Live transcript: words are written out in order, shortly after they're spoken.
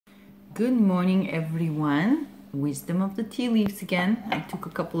Good morning, everyone. Wisdom of the tea leaves again. I took a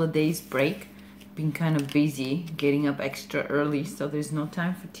couple of days break. Been kind of busy getting up extra early, so there's no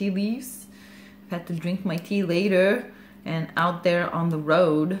time for tea leaves. I've had to drink my tea later and out there on the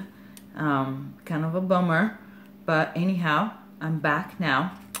road. Kind of a bummer, but anyhow, I'm back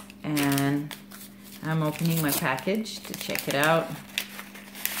now and I'm opening my package to check it out.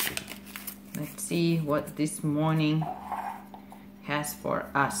 Let's see what this morning has for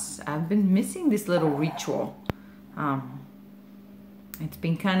us. I've been missing this little ritual. It's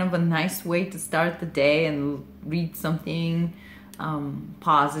been kind of a nice way to start the day and read something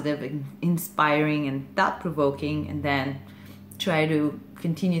positive and inspiring and thought-provoking, and then try to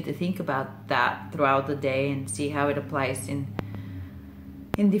continue to think about that throughout the day and see how it applies in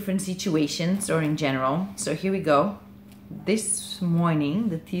different situations or in general. So here we go. This morning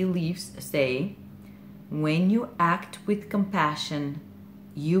the tea leaves say, when you act with compassion,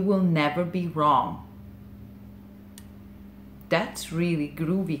 you will never be wrong. That's really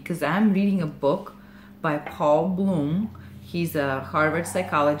groovy because I'm reading a book by Paul Bloom. He's a Harvard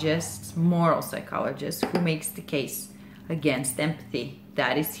psychologist, moral psychologist, who makes the case against empathy.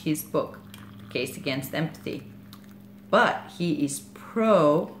 That is his book, The Case Against Empathy. But he is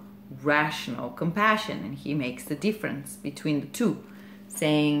pro-rational compassion, and he makes the difference between the two,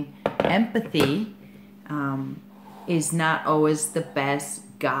 saying empathy is not always the best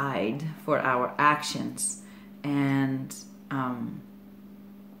guide for our actions, and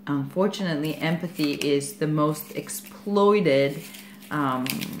unfortunately empathy is the most exploited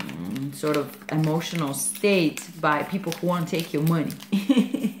sort of emotional state by people who want to take your money.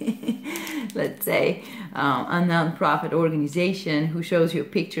 Let's say a non-profit organization who shows you a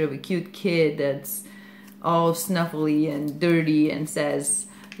picture of a cute kid that's all snuffly and dirty and says,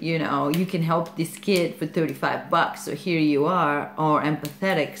 you know, you can help this kid for $35. So here you are, or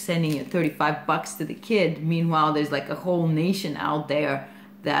empathetic, sending you $35 to the kid. Meanwhile, there's like a whole nation out there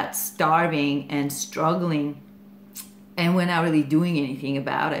that's starving and struggling, and we're not really doing anything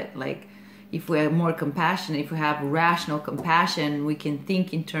about it. Like, if we have more compassion, if we have rational compassion, we can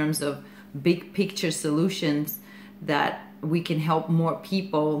think in terms of big picture solutions that we can help more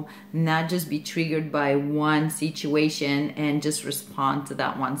people, not just be triggered by one situation and just respond to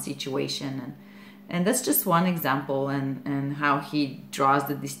that one situation. And that's just one example, and how he draws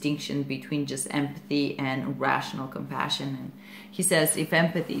the distinction between just empathy and rational compassion. And he says if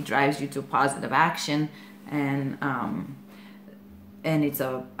empathy drives you to positive action, and it's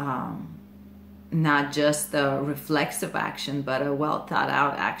a not just a reflexive action but a well thought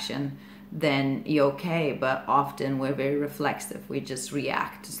out action, then you're okay. But often we're very reflexive. We just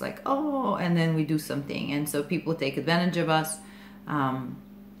react. It's like, oh, and then we do something. And so people take advantage of us,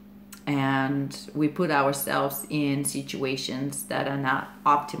 and we put ourselves in situations that are not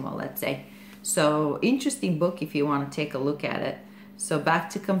optimal, let's say. So interesting book if you want to take a look at it. So back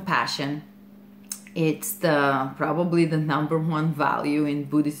to compassion. It's probably the #1 value in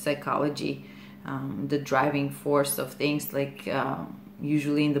Buddhist psychology, the driving force of things. Like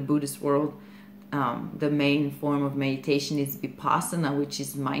usually in the Buddhist world, the main form of meditation is vipassana, which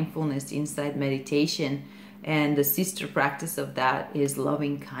is mindfulness inside meditation, and the sister practice of that is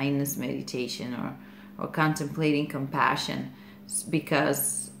loving kindness meditation, or contemplating compassion,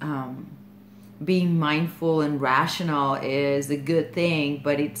 because being mindful and rational is a good thing,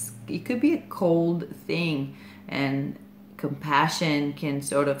 but it could be a cold thing, and compassion can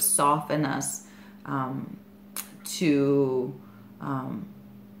sort of soften us to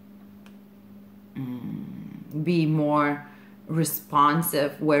be more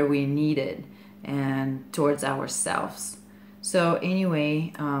responsive where we need it and towards ourselves. So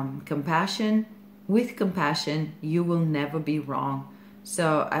anyway, compassion, with compassion you will never be wrong.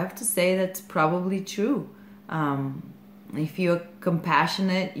 So I have to say that's probably true. If you're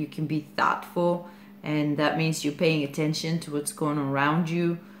compassionate, you can be thoughtful, and that means you're paying attention to what's going on around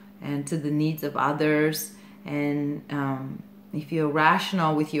you and to the needs of others. And if you're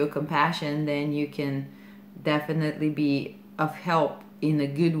rational with your compassion, then you can definitely be of help in a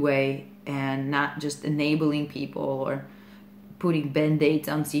good way, and not just enabling people or putting band-aids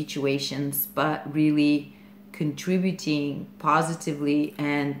on situations, but really contributing positively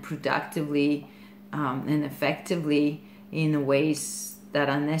and productively and effectively in ways that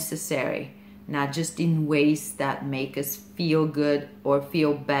are necessary, not just in ways that make us feel good or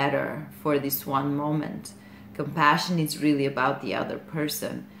feel better for this one moment. Compassion is really about the other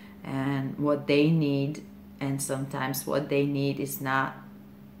person and what they need, and sometimes what they need is not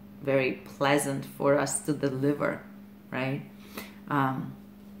very pleasant for us to deliver, right?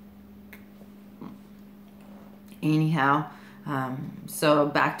 Anyhow, So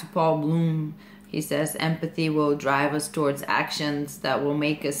back to Paul Bloom, he says empathy will drive us towards actions that will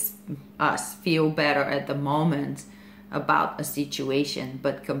make us feel better at the moment about a situation,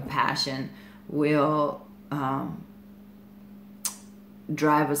 but compassion will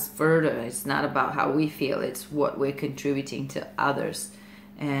drive us further. It's not about how we feel, it's what we're contributing to others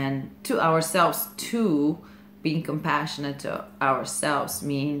and to ourselves too. Being compassionate to ourselves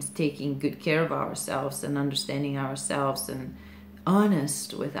means taking good care of ourselves and understanding ourselves and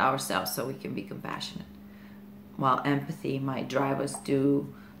honest with ourselves so we can be compassionate. While empathy might drive us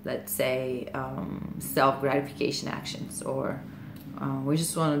to, let's say, self-gratification actions, or we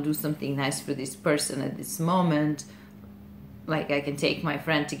just want to do something nice for this person at this moment. Like I can take my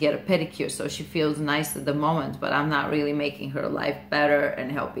friend to get a pedicure so she feels nice at the moment, but I'm not really making her life better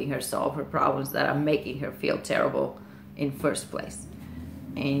and helping her solve her problems that I'm making her feel terrible in first place.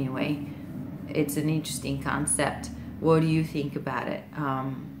 Anyway, it's an interesting concept. What do you think about it?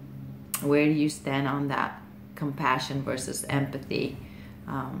 Where do you stand on that compassion versus empathy?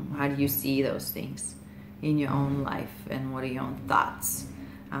 How do you see those things in your own life, and what are your own thoughts?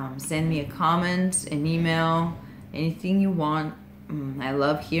 Send me a comment, an email, anything you want. I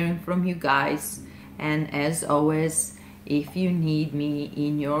love hearing from you guys. And as always, if you need me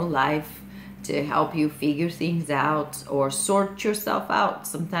in your life to help you figure things out or sort yourself out,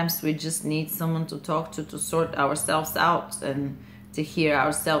 sometimes we just need someone to talk to sort ourselves out and to hear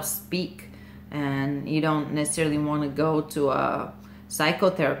ourselves speak. And you don't necessarily want to go to a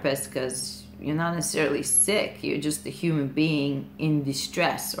psychotherapist because you're not necessarily sick. You're just a human being in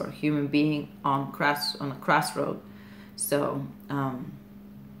distress, or a human being on a crossroad. So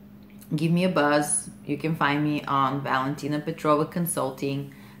give me a buzz. You can find me on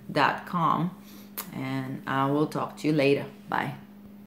ValentinaPetrovaConsulting.com, and I will talk to you later. Bye.